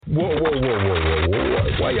Whoa.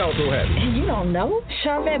 Why y'all so happy? You don't know?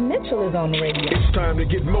 Charvette Mitchell is on the radio. It's time to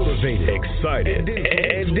get motivated, excited,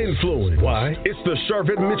 and influenced. Why? It's the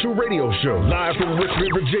Charvette Mitchell Radio Show, live from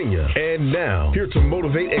Richmond, Virginia. And now, here to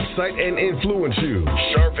motivate, excite, and influence you,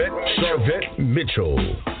 Charvette Mitchell.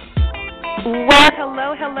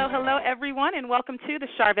 Well, hello, everyone, and welcome to the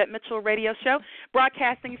Charvette Mitchell Radio Show,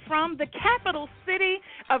 broadcasting from the capital city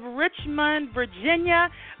of Richmond, Virginia.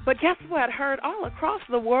 But guess what? Heard all across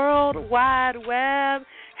the World Wide Web.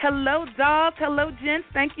 Hello, dolls. Hello, gents.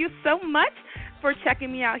 Thank you so much for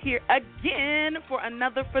checking me out here again for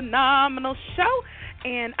another phenomenal show.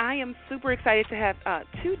 And I am super excited to have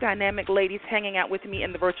two dynamic ladies hanging out with me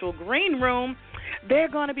in the virtual green room. They're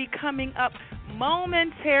going to be coming up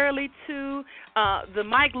momentarily to the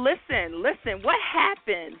mic. Listen, what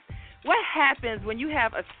happens? What happens when you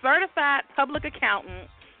have a certified public accountant,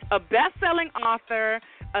 a best-selling author,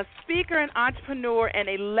 a speaker and entrepreneur, and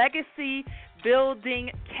a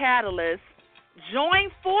legacy-building catalyst join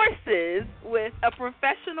forces with a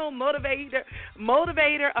professional motivator,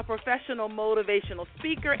 a professional motivational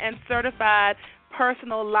speaker, and certified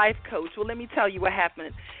personal life coach? Well, let me tell you what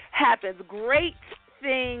happens. Great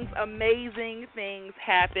things, amazing things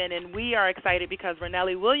happen, and we are excited because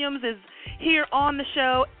Ranelli Williams is here on the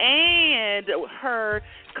show, and her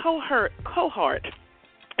cohort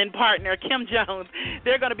and partner, Kim Jones.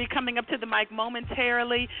 They're going to be coming up to the mic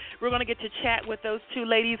momentarily. We're going to get to chat with those two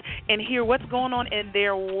ladies and hear what's going on in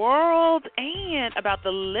their world and about the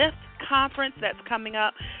LIFT conference that's coming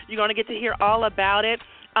up. You're going to get to hear all about it.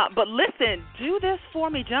 But listen, do this for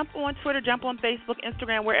me. Jump on Twitter, jump on Facebook,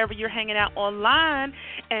 Instagram, wherever you're hanging out online,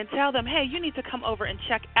 and tell them, hey, you need to come over and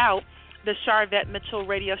check out the Charvette Mitchell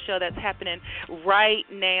Radio Show that's happening right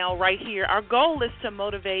now, right here. Our goal is to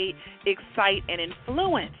motivate, excite, and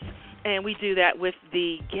influence. And we do that with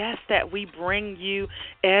the guests that we bring you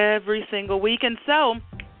every single week. And so,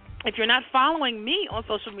 if you're not following me on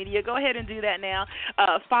social media, go ahead and do that now.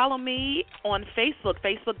 Follow me on Facebook,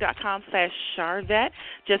 facebook.com/Charvette.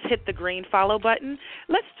 Just hit the green follow button.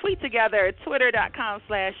 Let's tweet together,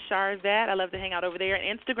 twitter.com/Charvette. I love to hang out over there.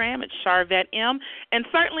 And Instagram, it's CharvetteM. And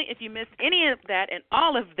certainly, if you missed any of that and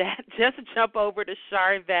all of that, just jump over to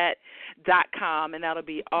Charvette.com, and that'll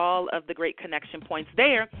be all of the great connection points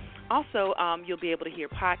there. Also, you'll be able to hear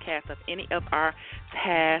podcasts of any of our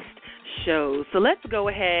past shows. So let's go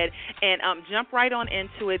ahead and jump right on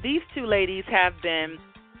into it. These two ladies have been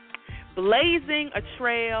blazing a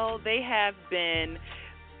trail. They have been,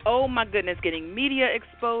 oh my goodness, getting media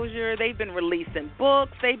exposure. They've been releasing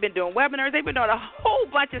books. They've been doing webinars. They've been doing a whole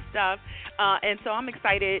bunch of stuff. And so I'm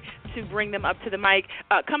excited to bring them up to the mic.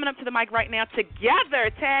 Coming up to the mic right now together,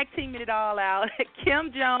 tag teaming it all out,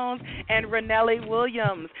 Kim Jones and Ranelli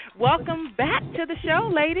Williams. Welcome back to the show,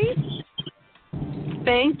 ladies.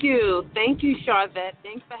 Thank you, Charvette.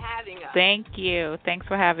 Thanks for having us. Thank you. Thanks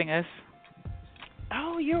for having us.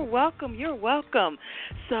 Oh, you're welcome.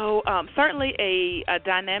 So certainly a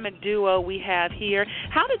dynamic duo we have here.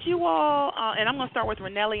 How did you all, and I'm going to start with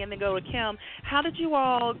Ranelli and then go to Kim, how did you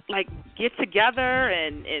all get together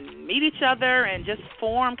and meet each other and just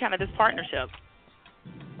form kind of this partnership?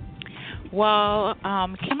 Well,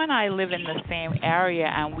 Kim and I live in the same area,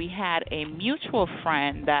 and we had a mutual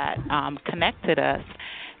friend that connected us.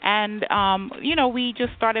 And, we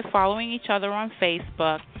just started following each other on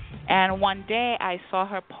Facebook. And one day I saw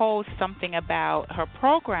her post something about her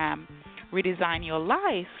program, Redesign Your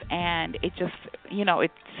Life, and it just,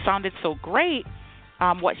 it sounded so great,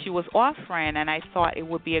 what she was offering, and I thought it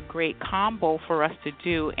would be a great combo for us to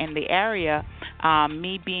do in the area,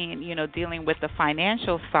 me being, dealing with the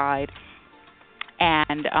financial side,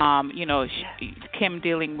 and, Kim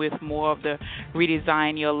dealing with more of the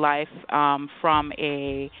Redesign Your Life from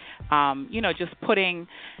a, just putting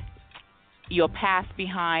your past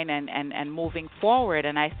behind and moving forward,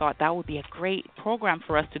 and I thought that would be a great program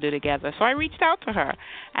for us to do together. So I reached out to her,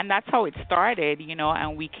 and that's how it started,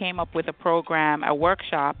 and we came up with a program, a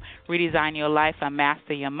workshop, Redesign Your Life and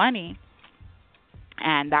Master Your Money,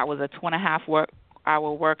 and that was a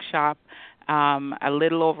 2.5-hour workshop a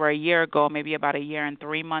little over a year ago, maybe about a year and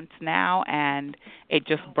 3 months now, and it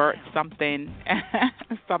just birthed something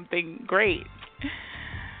great.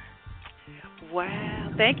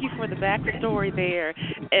 Wow. Thank you for the backstory there.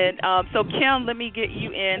 And so, Kim, let me get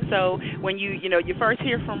you in. So when you first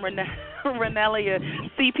hear from Ranelli, a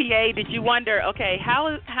CPA, did you wonder, okay,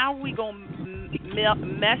 how are we going to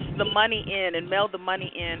mesh the money in and meld the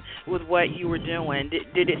money in with what you were doing?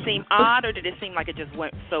 Did it seem odd, or did it seem like it just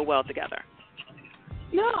went so well together?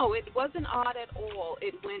 No, it wasn't odd at all.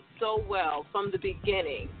 It went so well from the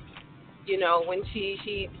beginning. when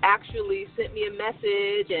she actually sent me a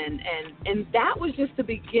message, and that was just the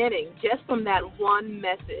beginning, just from that one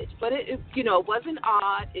message. But it wasn't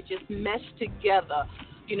odd. It just meshed together,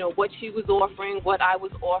 what she was offering, what I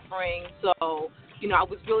was offering. So, I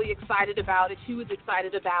was really excited about it. She was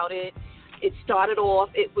excited about it. It started off,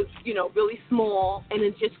 it was, really small, and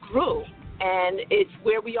it just grew. And it's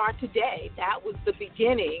where we are today. That was the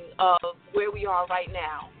beginning of where we are right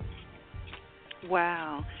now.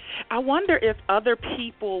 Wow. I wonder if other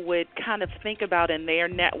people would kind of think about in their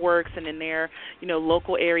networks and in their,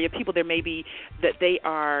 local area, people there may be that they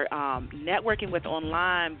are networking with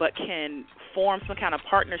online but can form some kind of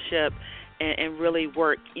partnership and really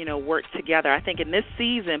work together. I think in this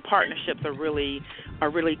season, partnerships are really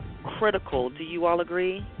critical. Do you all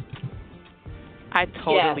agree? I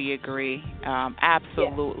totally agree.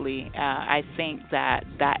 Absolutely. I think that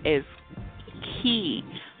is key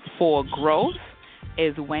for growth,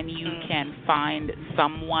 is when you can find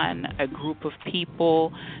someone, a group of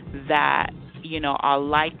people that, are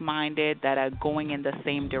like-minded, that are going in the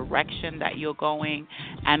same direction that you're going,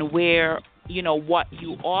 and where, what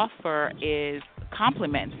you offer is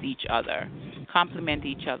complement each other,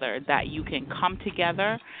 that you can come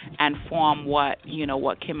together and form what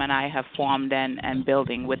Kim and I have formed and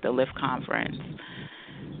building with the Lift Conference.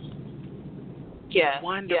 Yeah,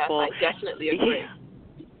 wonderful. Yes, I definitely agree.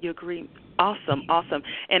 Yeah. You agree? Awesome.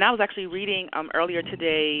 And I was actually reading earlier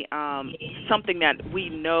today something that we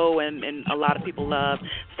know and a lot of people love,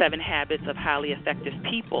 7 Habits of Highly Effective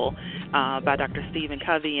People by Dr. Stephen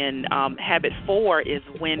Covey. And habit 4 is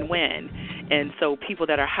win-win. And so people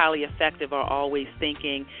that are highly effective are always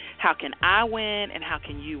thinking, how can I win and how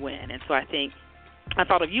can you win? And so I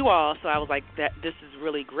thought of you all, so I was like, that this is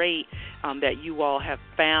really great that you all have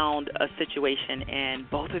found a situation and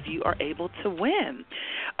both of you are able to win.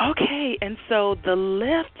 Okay, and so the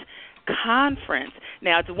Lift Conference.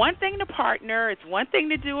 Now, it's one thing to partner, it's one thing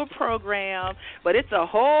to do a program, but it's a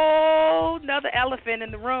whole nother elephant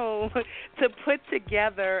in the room to put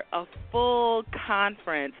together a full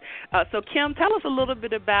conference. So, Kim, tell us a little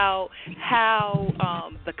bit about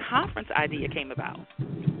how the conference idea came about.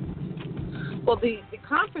 Well, the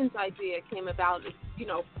conference idea came about,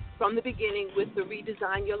 from the beginning with the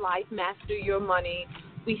Redesign Your Life, Master Your Money.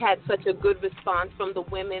 We had such a good response from the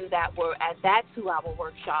women that were at that 2-hour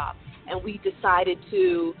workshop, and we decided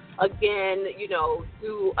to, again,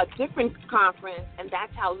 do a different conference, and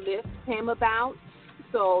that's how Lift came about.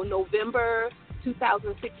 So November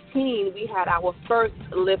 2016, we had our first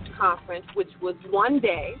Lift conference, which was one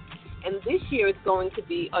day. And this year it's going to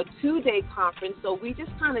be a 2-day conference, so we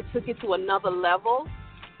just kind of took it to another level,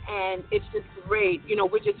 and it's just great.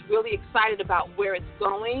 We're just really excited about where it's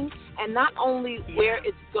going, and not only where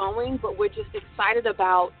it's going, but we're just excited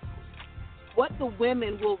about what the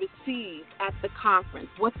women will receive at the conference,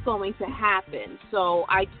 what's going to happen. So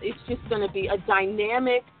it's just going to be a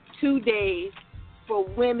dynamic 2 days for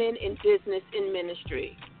women in business and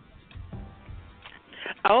ministry.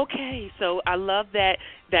 Okay, so I love that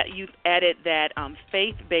you've added that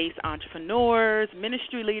faith-based entrepreneurs,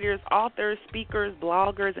 ministry leaders, authors, speakers,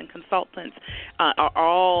 bloggers, and consultants are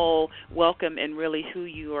all welcome and really who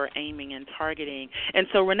you are aiming and targeting. And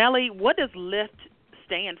so, Ranelli, what does LIFT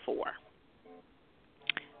stand for?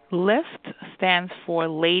 LIFT stands for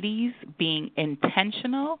Ladies Being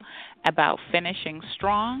Intentional About Finishing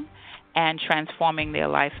Strong and Transforming Their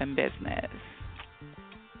Life and Business.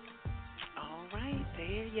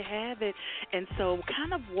 There you have it. And so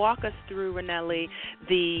kind of walk us through, Ranelli,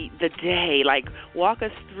 the day. Like, walk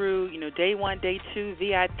us through, day 1, day 2,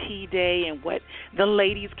 VIP day, and what the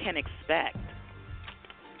ladies can expect.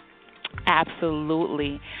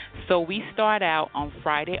 Absolutely. So we start out on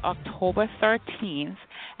Friday, October 13th,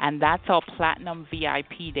 and that's our Platinum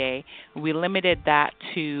VIP Day. We limited that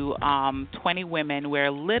to 20 women. We're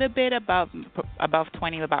a little bit above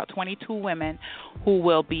 20, about 22 women who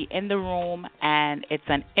will be in the room, and it's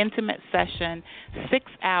an intimate session,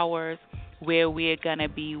 6 hours, where we're going to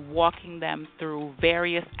be walking them through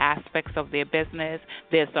various aspects of their business.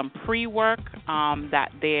 There's some pre-work that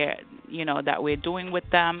we're doing with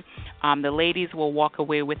them. The ladies will walk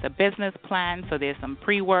away with a business plan, so there's some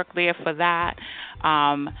pre-work there for that.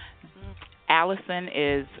 Allison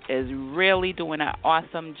is really doing an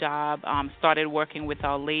awesome job. Started working with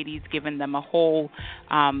our ladies, giving them a whole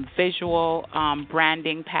visual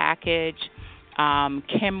branding package.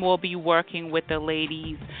 Kim will be working with the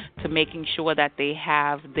ladies to making sure that they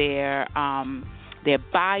have their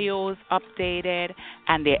bios updated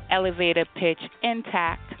and their elevator pitch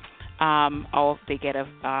intact. Or if they get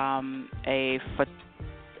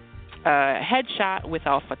headshot with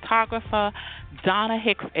our photographer. Donna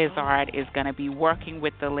Hicks Izzard is going to be working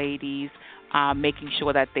with the ladies, making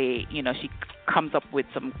sure that she comes up with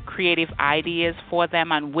some creative ideas for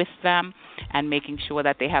them and with them, and making sure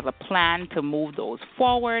that they have a plan to move those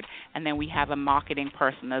forward. And then we have a marketing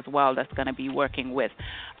person as well that's going to be working with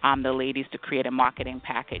the ladies to create a marketing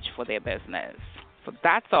package for their business. So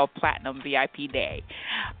that's our Platinum VIP Day.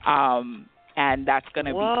 And that's going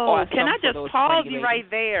to be awesome. Can I just pause you right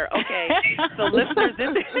there? Okay, so listeners,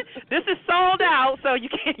 this is sold out, so you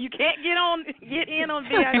can't get in on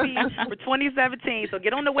VIP for 2017. So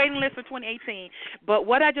get on the waiting list for 2018. But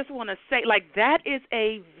what I just want to say, that is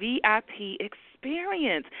a VIP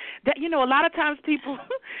experience. That a lot of times people,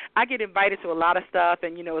 I get invited to a lot of stuff,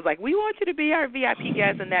 and it's like, we want you to be our VIP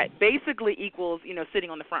guest, and that basically equals sitting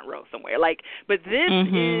on the front row somewhere. But this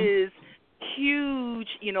is huge,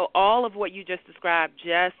 all of what you just described,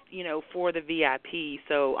 just, for the VIP.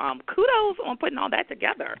 So kudos on putting all that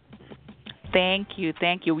together. Thank you.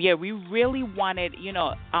 Yeah, we really wanted,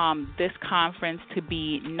 this conference to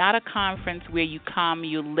be not a conference where you come,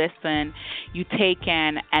 you listen, you take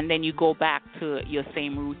in, and then you go back to your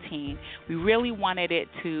same routine. We really wanted it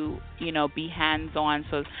to, be hands-on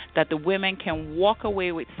so that the women can walk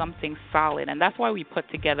away with something solid. And that's why we put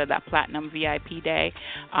together that Platinum VIP Day.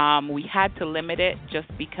 We had to limit it just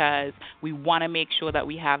because we want to make sure that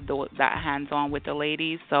we have that hands-on with the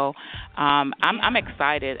ladies. So I'm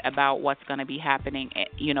excited about what's going to be happening,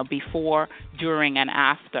 before, during, and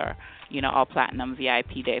after, our Platinum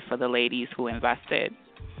VIP Day for the ladies who invested.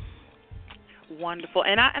 Wonderful.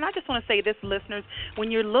 And I just want to say this, listeners, when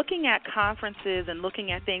you're looking at conferences and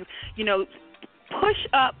looking at things,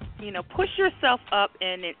 push yourself up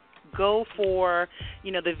and go for,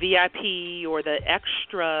 the VIP or the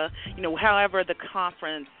extra, however the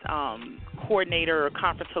conference coordinator or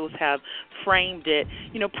conference hosts have framed it.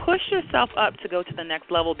 Push yourself up to go to the next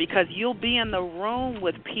level, because you'll be in the room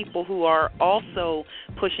with people who are also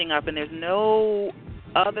pushing up, and there's no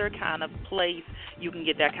other kind of place you can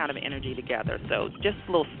get that kind of energy together. So just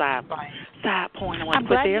a little side point I want to put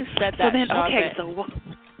there. I'm glad you said that, okay, so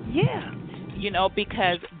yeah.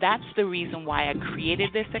 Because that's the reason why I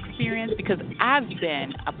created this experience, because I've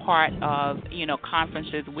been a part of,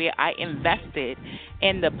 conferences where I invested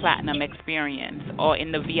in the Platinum experience or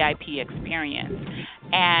in the VIP experience,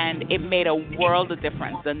 and it made a world of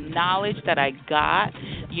difference. The knowledge that I got,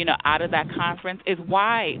 out of that conference is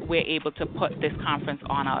why we're able to put this conference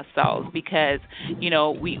on ourselves, because,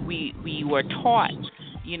 we were taught,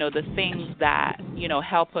 the things that,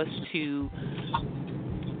 help us to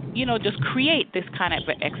just create this kind of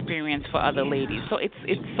experience for other ladies. So it's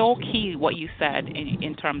so key what you said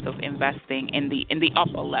in terms of investing in the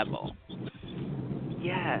upper level.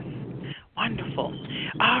 Yes. Wonderful.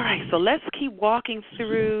 All right, so let's keep walking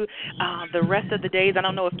through the rest of the days. I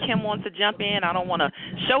don't know if Kim wants to jump in. I don't want to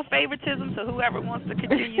show favoritism, so whoever wants to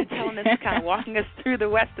continue telling us, kind of walking us through the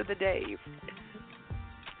rest of the days.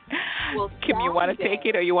 Well, Kim, you want to take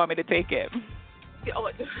it or you want me to take it?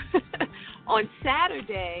 On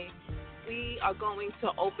Saturday, we are going to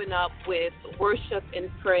open up with worship and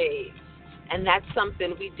praise. And that's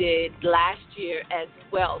something we did last year as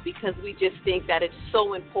well, because we just think that it's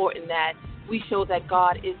so important that we show that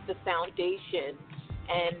God is the foundation.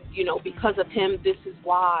 And, because of him, this is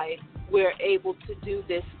why we're able to do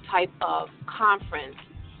this type of conference.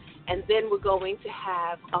 And then we're going to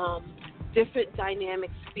have different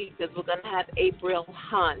dynamic speakers. We're going to have April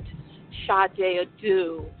Hunt, Sade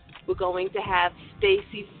Adu. We're going to have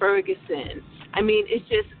Stacey Ferguson. I mean,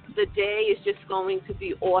 the day is just going to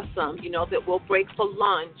be awesome, that we'll break for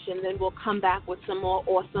lunch and then we'll come back with some more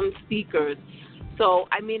awesome speakers. So,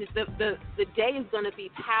 I mean, the day is going to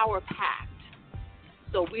be power-packed.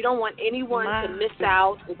 So we don't want anyone to miss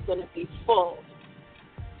out. It's going to be full.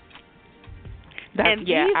 And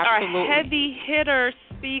these absolutely. are heavy hitter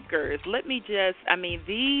speakers.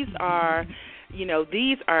 These are...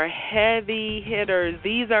 these are heavy hitters.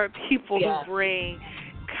 These are people who bring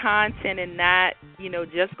content and not,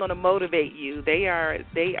 just going to motivate you. They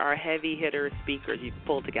are heavy hitter speakers you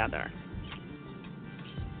pull together.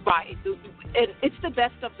 Right. And it's the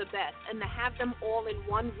best of the best. And to have them all in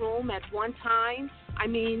one room at one time, I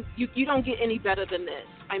mean, you don't get any better than this.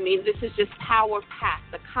 I mean, this is just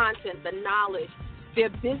power-packed, the content, the knowledge, their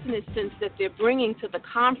business sense that they're bringing to the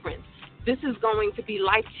conference. This is going to be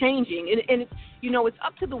life-changing. And it's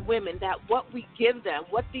up to the women that what we give them,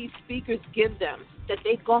 what these speakers give them, that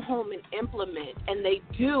they go home and implement, and they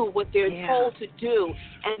do what they're told to do.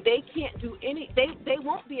 And they can't do they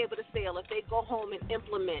won't be able to fail if they go home and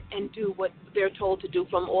implement and do what they're told to do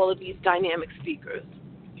from all of these dynamic speakers.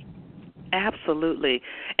 Absolutely.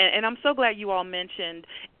 And I'm so glad you all mentioned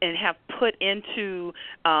and have put into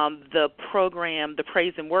the program, the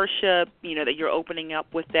praise and worship, that you're opening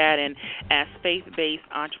up with that. And as faith-based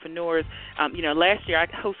entrepreneurs, last year I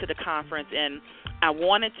hosted a conference, and I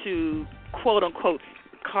wanted to, quote, unquote,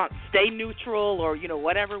 stay neutral or,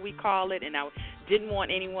 whatever we call it, and I didn't want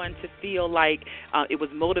anyone to feel like it was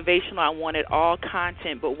motivational. I wanted all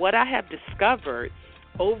content. But what I have discovered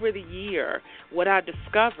over the year, what I've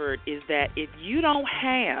discovered is that if you don't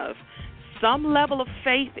have some level of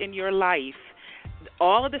faith in your life,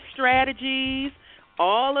 all of the strategies,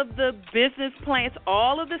 all of the business plans,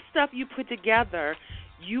 all of the stuff you put together,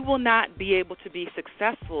 you will not be able to be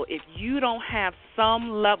successful if you don't have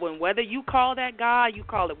some level, and whether you call that God, you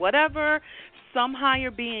call it whatever, some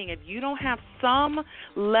higher being, if you don't have some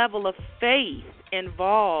level of faith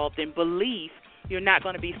involved and belief, you're not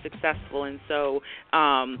going to be successful. And so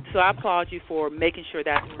I applaud you for making sure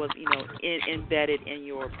that was, embedded in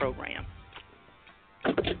your program.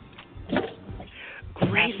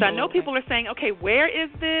 Great. So I know people are saying, okay, where is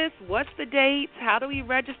this? What's the dates? How do we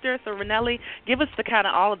register? So, Ranelli, give us the kind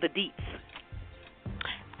of all of the deets.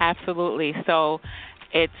 Absolutely. So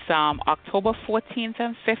it's October 14th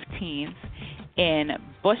and 15th in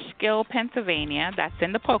Bushkill, Pennsylvania. That's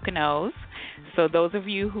in the Poconos. So those of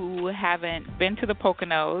you who haven't been to the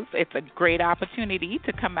Poconos, it's a great opportunity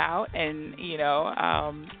to come out and,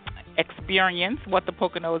 experience what the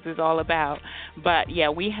Poconos is all about. But, yeah,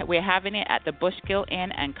 we're having it at the Bushkill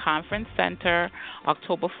Inn and Conference Center,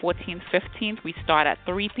 October 14th, 15th. We start at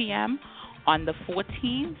 3 p.m. on the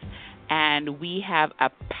 14th, and we have a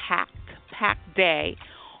packed day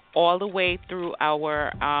all the way through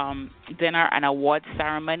our dinner and awards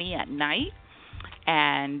ceremony at night.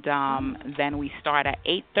 And then we start at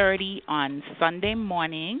 8:30 on Sunday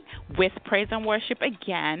morning with praise and worship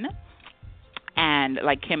again. And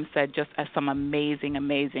like Kim said, just some amazing,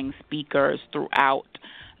 amazing speakers throughout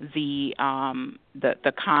the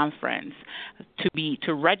conference.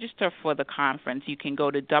 To register for the conference, you can go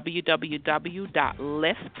to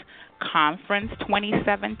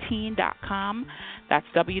www.liftconference2017.com. That's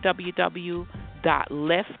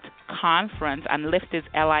www.liftconference, and Lift is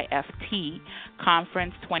LIFT,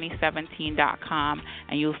 conference2017.com,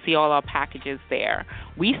 and you'll see all our packages there.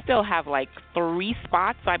 We still have like 3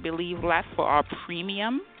 spots, I believe, left for our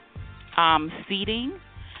premium seating.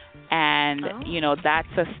 And,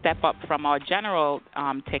 that's a step up from our general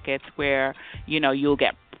tickets where, you'll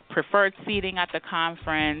get preferred seating at the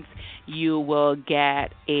conference. You will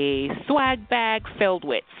get a swag bag filled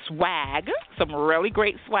with swag, some really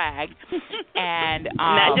great swag. And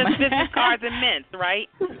not just business cards and mints, right?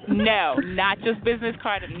 No, not just business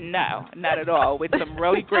cards. No, not at all. With some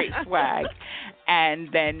really great swag.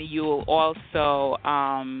 And then you'll also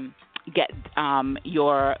get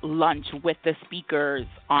your lunch with the speakers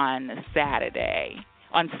on Sunday.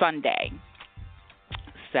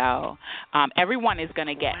 So everyone is going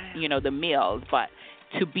to get, the meals, but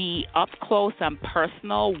to be up close and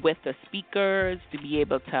personal with the speakers, to be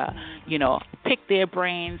able to, pick their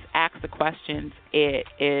brains, ask the questions, it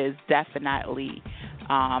is definitely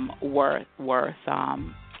worth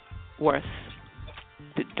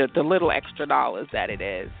the little extra dollars that it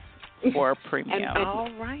is for premium. And all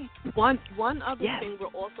right. One other thing we're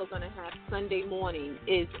also going to have Sunday morning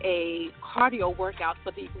is a cardio workout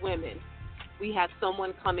for these women. We have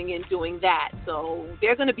someone coming in doing that, so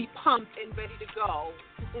they're going to be pumped and ready to go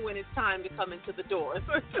when it's time to come into the doors.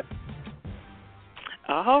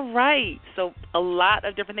 All right. So a lot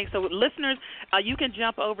of different things. So listeners, you can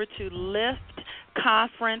jump over to Lift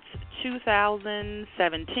Conference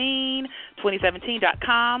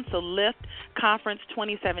 2017.com. So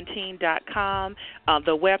liftconference2017.com,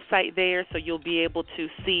 the website there. So you'll be able to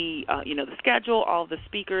see, the schedule, all the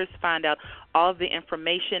speakers, find out all of the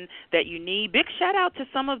information that you need. Big shout out to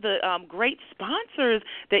some of the great sponsors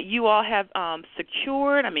that you all have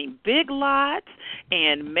secured. I mean, Big Lots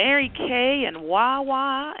and Mary Kay and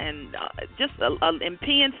Wawa and and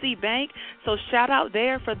PNC Bank. So shout out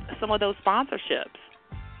there for some of those sponsorships.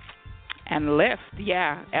 And Lyft,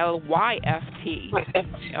 yeah, LYFT.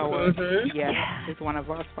 Is one of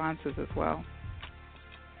our sponsors as well.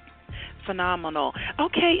 Phenomenal.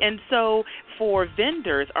 Okay, and so for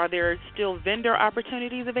vendors, are there still vendor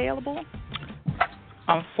opportunities available?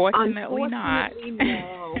 Unfortunately not.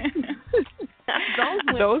 No.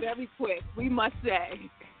 Those went very quick, we must say.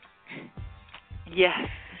 Yes.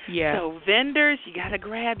 Yeah. So vendors, you got to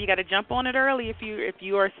jump on it early. If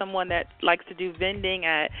you are someone that likes to do vending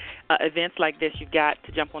at events like this, you've got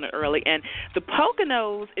to jump on it early. And the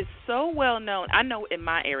Poconos is so well known. I know in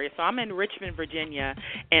my area, so I'm in Richmond, Virginia,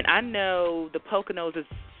 and I know the Poconos is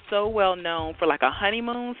so well known for like a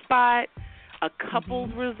honeymoon spot, a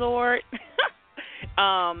couples resort.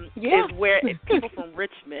 Is where people from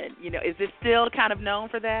Richmond, is it still kind of known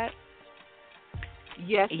for that?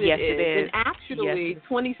 Yes, it is. And actually, yes.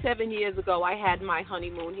 27 years ago, I had my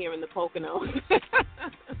honeymoon here in the Poconos.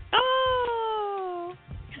 Oh,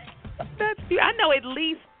 that's cute. I know at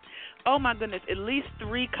least, oh my goodness, at least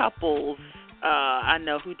 3 couples I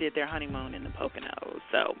know who did their honeymoon in the Poconos.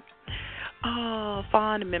 So,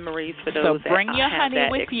 fond memories for those. So bring your honey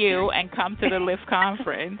with experience. you and come to the Lift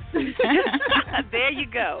conference. There you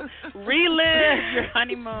go. Relive your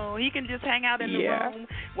honeymoon. He can just hang out in the room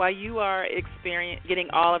while you are getting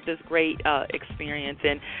all of this great experience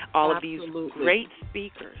and all of these great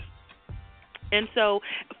speakers. And so,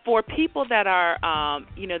 for people that are,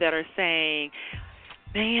 that are saying,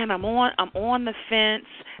 "Man, I'm on the fence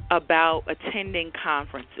about attending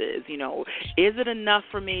conferences. Is it enough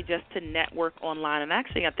for me just to network online?" And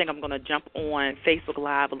actually, I think I'm going to jump on Facebook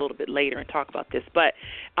Live a little bit later and talk about this. But,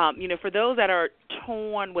 for those that are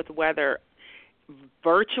torn with whether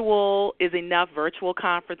virtual is enough, virtual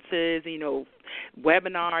conferences,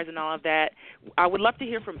 webinars and all of that, I would love to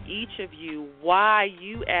hear from each of you why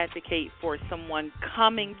you advocate for someone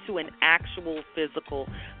coming to an actual physical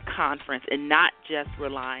conference and not just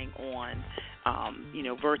relying on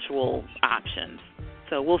virtual options.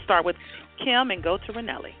 So we'll start with Kim and go to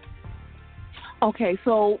Ranelli. Okay,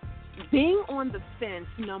 so being on the fence,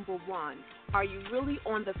 number one, are you really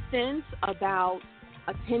on the fence about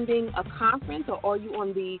attending a conference, or are you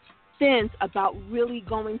on the fence about really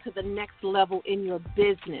going to the next level in your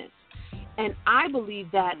business? And I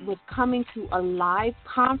believe that with coming to a live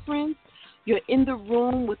conference, you're in the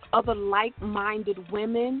room with other like-minded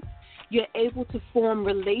women. You're able to form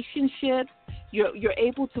relationships. You're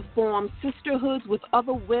able to form sisterhoods with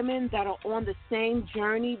other women that are on the same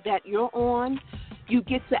journey that you're on. You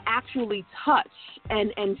get to actually touch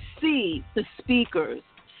and see the speakers.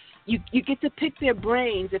 You get to pick their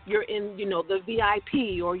brains if you're in, the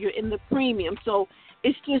VIP or you're in the premium. So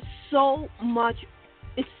it's just so much.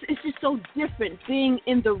 It's just so different being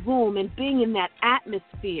in the room and being in that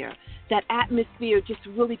atmosphere. That atmosphere just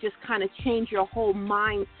really just kind of change your whole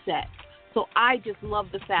mindset. So I just love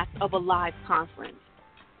the fact of a live conference.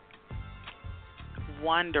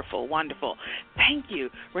 Wonderful, wonderful. Thank you.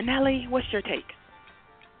 Ranelli, what's your take?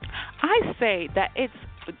 I say that it's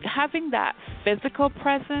having that physical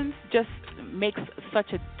presence just makes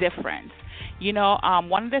such a difference.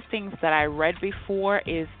 One of the things that I read before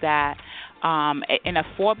is that in a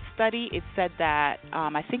Forbes study, it said that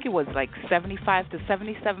I think it was like 75 to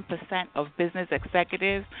 77% of business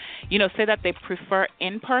executives, say that they prefer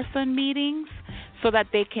in-person meetings so that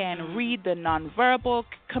they can read the nonverbal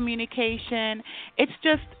communication. It's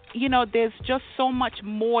just, there's just so much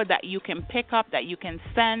more that you can pick up, that you can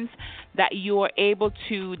sense, that you're able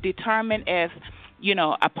to determine if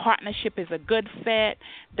a partnership is a good fit,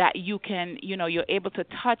 that you can, you're able to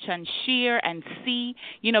touch and share and see,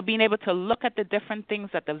 being able to look at the different things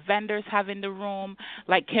that the vendors have in the room.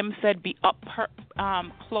 Like Kim said, be up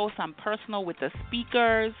close and personal with the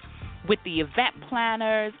speakers, with the event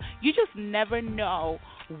planners. You just never know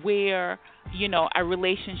where, a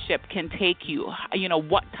relationship can take you,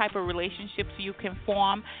 what type of relationships you can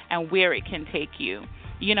form and where it can take you.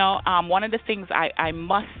 One of the things I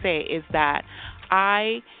must say is that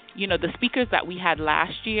the speakers that we had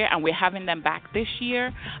last year, and we're having them back this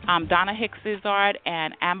year, Donna Hicks-Izard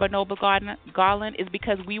and Amber Noble-Garland, is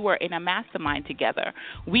because we were in a mastermind together.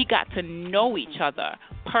 We got to know each other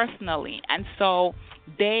personally, and so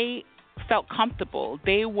they felt comfortable.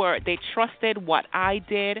 They trusted what I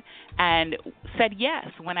did and said yes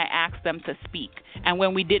when I asked them to speak, and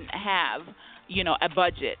when we didn't have a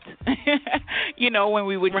budget, when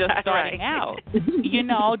we were just starting out,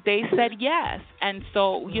 they said yes. And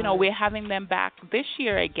so, we're having them back this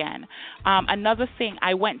year again. Another thing,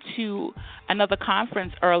 I went to another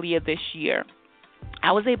conference earlier this year.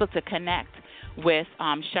 I was able to connect with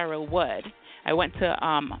Cheryl Wood. I went to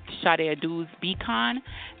Sade Adu's BCon,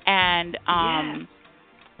 and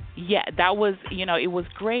that was, it was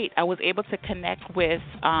great. I was able to connect with,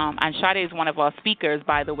 and Sade is one of our speakers,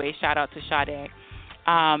 by the way. Shout out to Sade.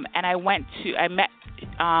 And I met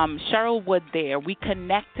Cheryl Wood there. We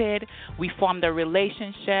connected. We formed a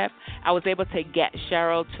relationship. I was able to get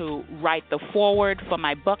Cheryl to write the foreword for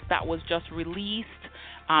my book that was just released.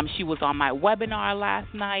 She was on my webinar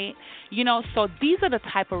last night. So these are the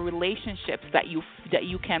type of relationships that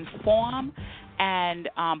you can form, and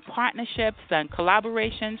partnerships and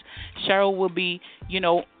collaborations. Cheryl will be,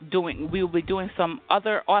 we will be doing some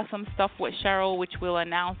other awesome stuff with Cheryl, which we'll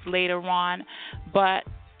announce later on. But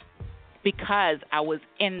because I was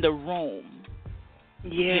in the room.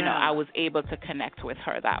 Yeah. You know, I was able to connect with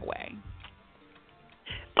her that way.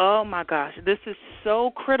 Oh my gosh, this is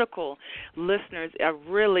so critical, listeners.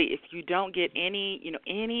 Really, if you don't get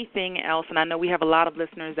anything else, and I know we have a lot of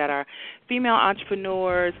listeners that are female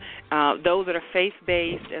entrepreneurs, those that are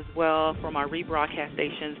faith-based as well from our rebroadcast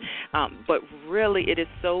stations. But really, it is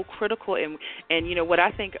so critical. And you know what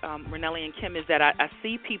I think, Ranelli and Kim, is that I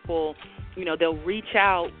see people. You know, they'll reach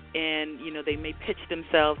out and, you know, they may pitch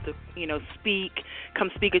themselves to, you know, come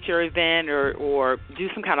speak at your event or do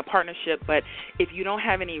some kind of partnership. But if you don't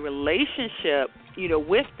have any relationship, you know,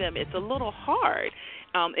 with them, it's a little hard.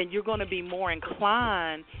 And you're going to be more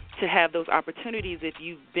inclined to have those opportunities if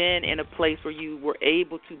you've been in a place where you were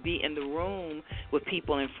able to be in the room with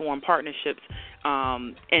people and form partnerships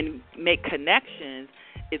and make connections.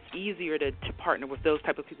 It's easier to partner with those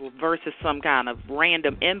type of people versus some kind of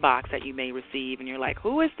random inbox that you may receive, and you're like,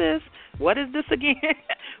 who is this? What is this again?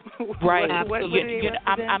 Right.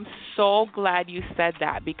 I'm so glad you said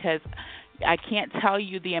that, because I can't tell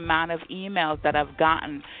you the amount of emails that I've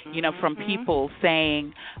gotten, you know, from people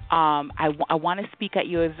saying, I want to speak at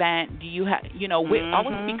your event. Do you have, you know,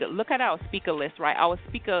 our speaker, look at our speaker list, right? Our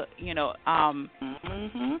speaker, you know,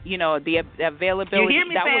 you know, the availability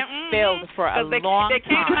that was filled for a long time. They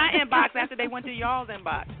came to my inbox after they went to y'all's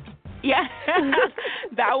inbox. Yeah,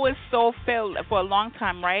 that was so filled for a long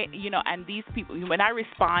time, right? You know, and these people, when I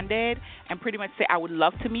responded and pretty much said, I would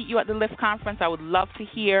love to meet you at the Lift conference. I would love to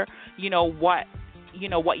hear,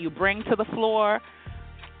 what you bring to the floor.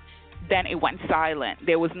 Then it went silent.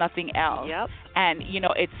 There was nothing else. Yep. And, you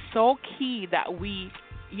know, it's so key that we,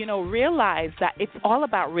 you know, realize that it's all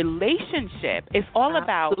about relationship. It's all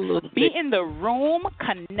about be in the room,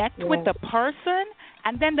 connect with the person,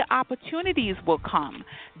 and then the opportunities will come.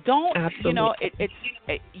 Don't, you know,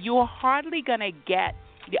 you're hardly going to get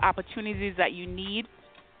the opportunities that you need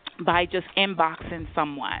by just inboxing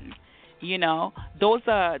someone. You know, those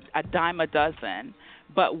are a dime a dozen.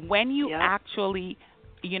 But when you actually,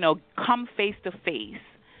 you know, come face to face,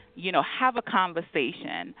 you know, have a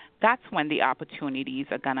conversation, that's when the opportunities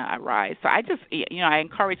are going to arise. So I just, you know, I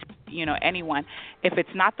encourage, you know, anyone, if it's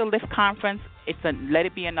not the Lift conference, let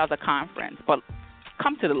it be another conference. But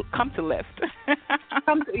come to Lift. come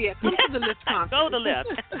to the Lift conference. Go to Lift.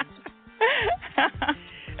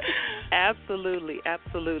 Absolutely.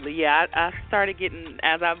 Yeah, I started getting,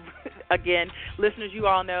 again, listeners, you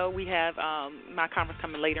all know we have my conference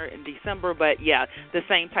coming later in December, but yeah, the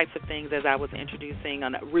same types of things as I was introducing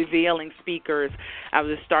on revealing speakers. I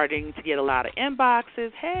was starting to get a lot of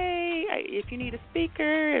inboxes. Hey, if you need a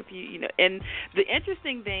speaker, and the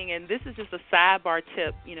interesting thing, and this is just a sidebar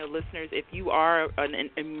tip, you know, listeners, if you are an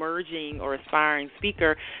emerging or aspiring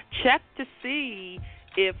speaker, check to see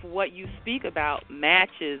if what you speak about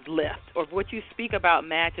matches Lift, or if what you speak about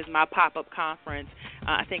matches my pop-up conference.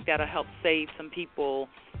 I think that'll help save some people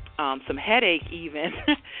some headache even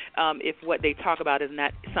if what they talk about is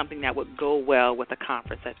not something that would go well with the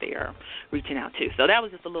conference that they are reaching out to. So that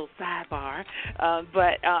was just a little sidebar.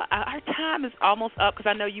 But our time is almost up because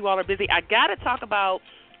I know you all are busy. I've got to talk about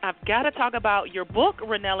your book,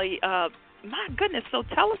 Ranelli. My goodness, so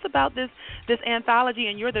tell us about this anthology,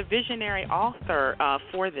 and you're the visionary author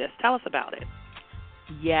for this. Tell us about it.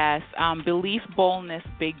 Yes, Belief, Boldness,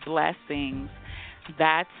 Big Blessings.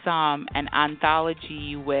 That's an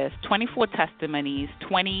anthology with 24 testimonies,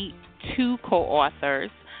 22 co-authors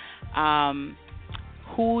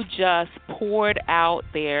who just poured out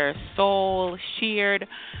their soul, shared,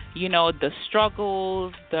 you know, the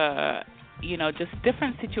struggles, just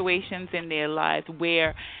different situations in their lives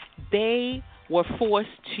where they were forced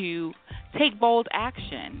to take bold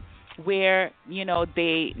action, where, you know,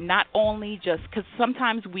 they not only just, because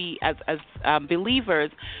sometimes we as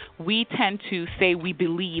believers, we tend to say we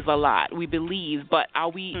believe a lot, but are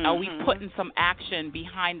we putting some action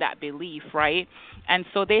behind that belief, right? And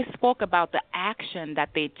so they spoke about the action that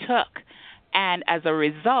they took, and as a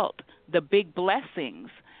result, the big blessings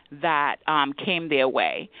that came their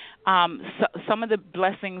way. Some of the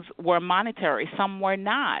blessings were monetary, some were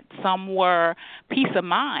not. Some were peace of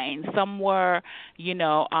mind, some were, you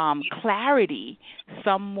know, clarity,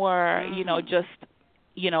 some were, you know, just,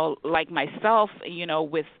 you know, like myself, you know,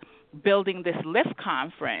 with building this Lift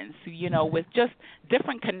conference, you know, with just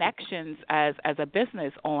different connections as a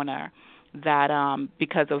business owner. That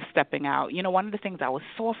because of stepping out. You know, one of the things I was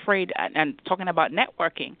so afraid, and talking about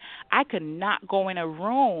networking, I could not go in a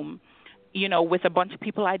room, you know, with a bunch of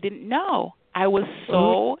people I didn't know. I was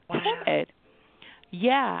so timid.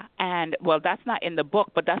 Yeah, and, well, that's not in the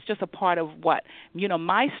book, but that's just a part of what, you know,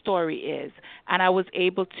 my story is. And I was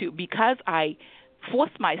able to, because I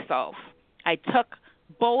forced myself I took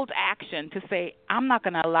bold action to say, I'm not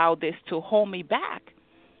going to allow this to hold me back.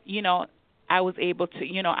 I was able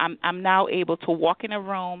to, I'm now able to walk in a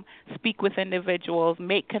room, speak with individuals,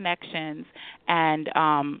 make connections, and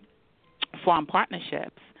form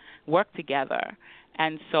partnerships, work together.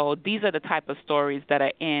 And so these are the type of stories that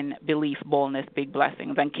are in Belief, Boldness, Big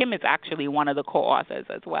Blessings. And Kim is actually one of the co-authors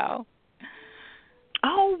as well.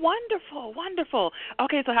 Oh, wonderful, wonderful.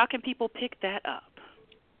 Okay, so how can people pick that up?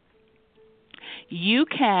 You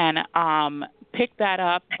can pick that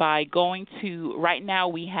up by going to, right now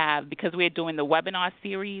we have, because we're doing the webinar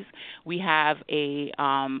series, we have a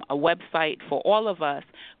website for all of us,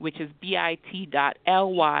 which is bit.ly/Big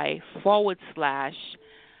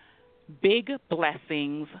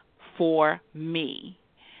Blessings for Me.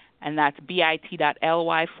 And that's bit.ly/Big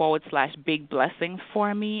Blessings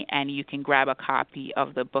for Me, and you can grab a copy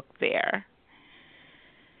of the book there.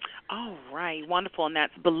 All right, wonderful. And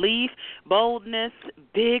that's Belief, Boldness,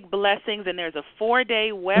 Big Blessings. And there's a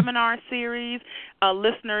 4-day webinar series,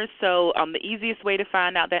 listeners. So the easiest way to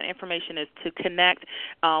find out that information is to connect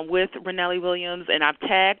with Ranelli Williams. And I've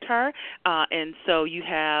tagged her. And so you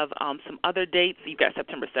have some other dates. You've got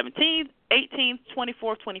September 17th, 18th,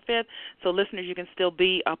 24th, 25th. So listeners, you can still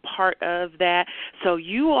be a part of that. So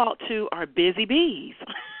you all too are busy bees.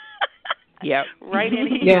 Yep. Right in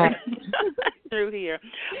here. Yeah. Through here.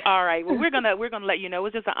 All right. Well, we're gonna let you know.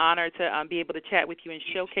 It's just an honor to be able to chat with you and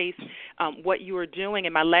showcase what you are doing.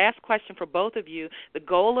 And my last question for both of you: the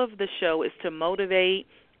goal of the show is to motivate,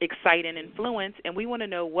 excite, and influence, and we want to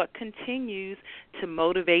know what continues to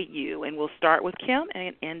motivate you. And we'll start with Kim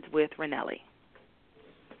and end with Ranelli.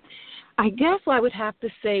 I guess I would have to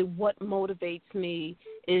say what motivates me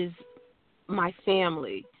is my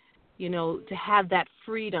family. To have that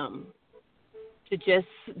freedom to just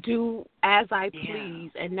do as I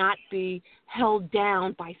please and not be held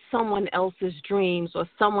down by someone else's dreams or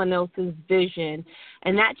someone else's vision.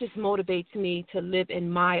 And that just motivates me to live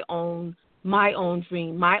in my own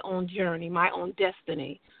dream, my own journey, my own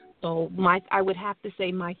destiny. So I would have to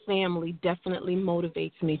say my family definitely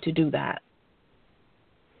motivates me to do that.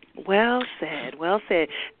 Well said, well said.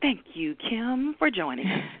 Thank you, Kim, for joining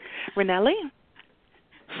us. Ranelli?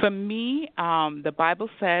 For me, the Bible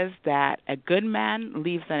says that a good man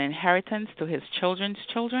leaves an inheritance to his children's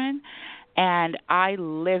children, and I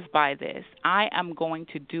live by this. I am going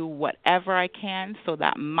to do whatever I can so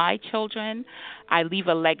that my children, I leave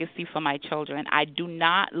a legacy for my children. I do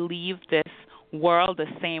not leave this world the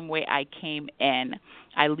same way I came in.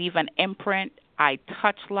 I leave an imprint. I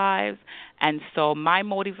touch lives, and so my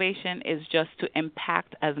motivation is just to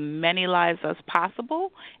impact as many lives as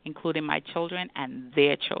possible, including my children and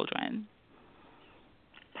their children.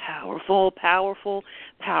 Powerful, powerful,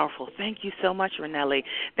 powerful. Thank you so much, Ranelli.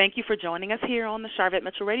 Thank you for joining us here on the Sharvette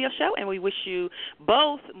Mitchell Radio Show, and we wish you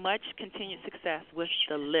both much continued success with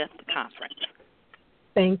the Lift Conference.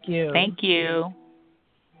 Thank you. Thank you.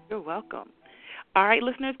 You're welcome. All right,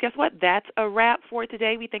 listeners, guess what? That's a wrap for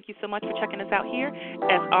today. We thank you so much for checking us out here.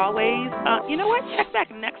 As always, you know what? Check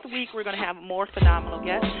back next week. We're going to have more phenomenal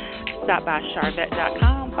guests. Stop by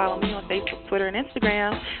Sharvette.com. Follow me on Facebook, Twitter, and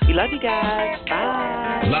Instagram. We love you guys.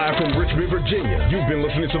 Bye. Live from Richmond, Virginia, you've been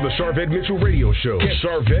listening to the Sharvette Mitchell Radio Show. Get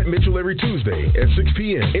Sharvette Mitchell every Tuesday at 6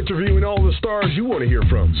 p.m., interviewing all the stars you want to hear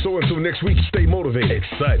from. So until next week, stay motivated,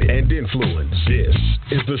 excited, and influenced. This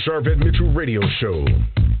is the Sharvette Mitchell Radio Show.